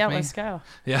Modelo with me. Yeah, let's go.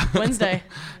 Yeah. Wednesday.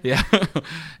 Yeah.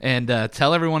 And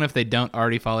tell everyone, if they don't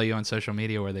already follow you on social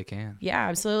media, where they can. Yeah,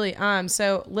 absolutely.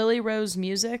 So Lily Rose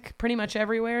Music, pretty much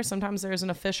everywhere. Sometimes there's an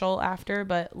official after,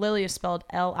 but Lily is spelled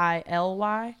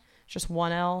Lily. Just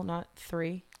 1 L, not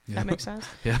 3. That makes sense.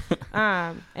 Yeah.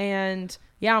 And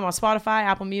yeah, I'm on Spotify,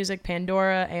 Apple Music,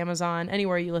 Pandora, Amazon,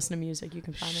 anywhere you listen to music, you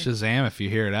can find me. Shazam if you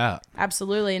hear it out.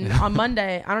 Absolutely. And on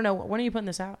Monday, I don't know, when are you putting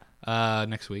this out?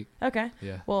 Next week. Okay.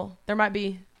 Yeah. Well, there might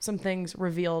be some things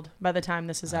revealed by the time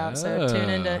this is out. So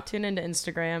tune into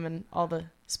Instagram and all the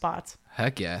spots.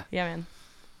 Heck yeah. Yeah, man.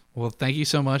 Well, thank you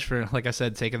so much for, like I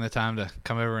said, taking the time to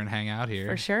come over and hang out here.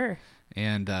 For sure.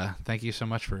 And thank you so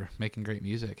much for making great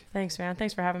music. Thanks, man.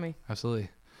 Thanks for having me. Absolutely.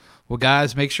 Well,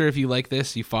 guys, make sure if you like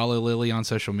this, you follow Lily on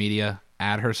social media,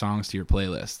 add her songs to your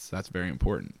playlists. That's very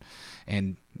important.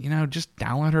 And, you know, just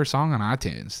download her song on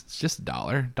iTunes. It's just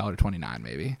 $1.29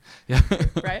 maybe. Yeah.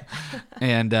 Right.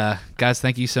 And, guys,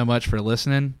 thank you so much for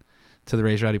listening to the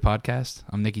Raised Rowdy podcast.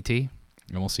 I'm Nikki T,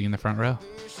 and we'll see you in the front row.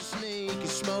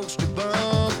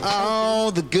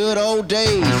 All the good old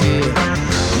days, yeah.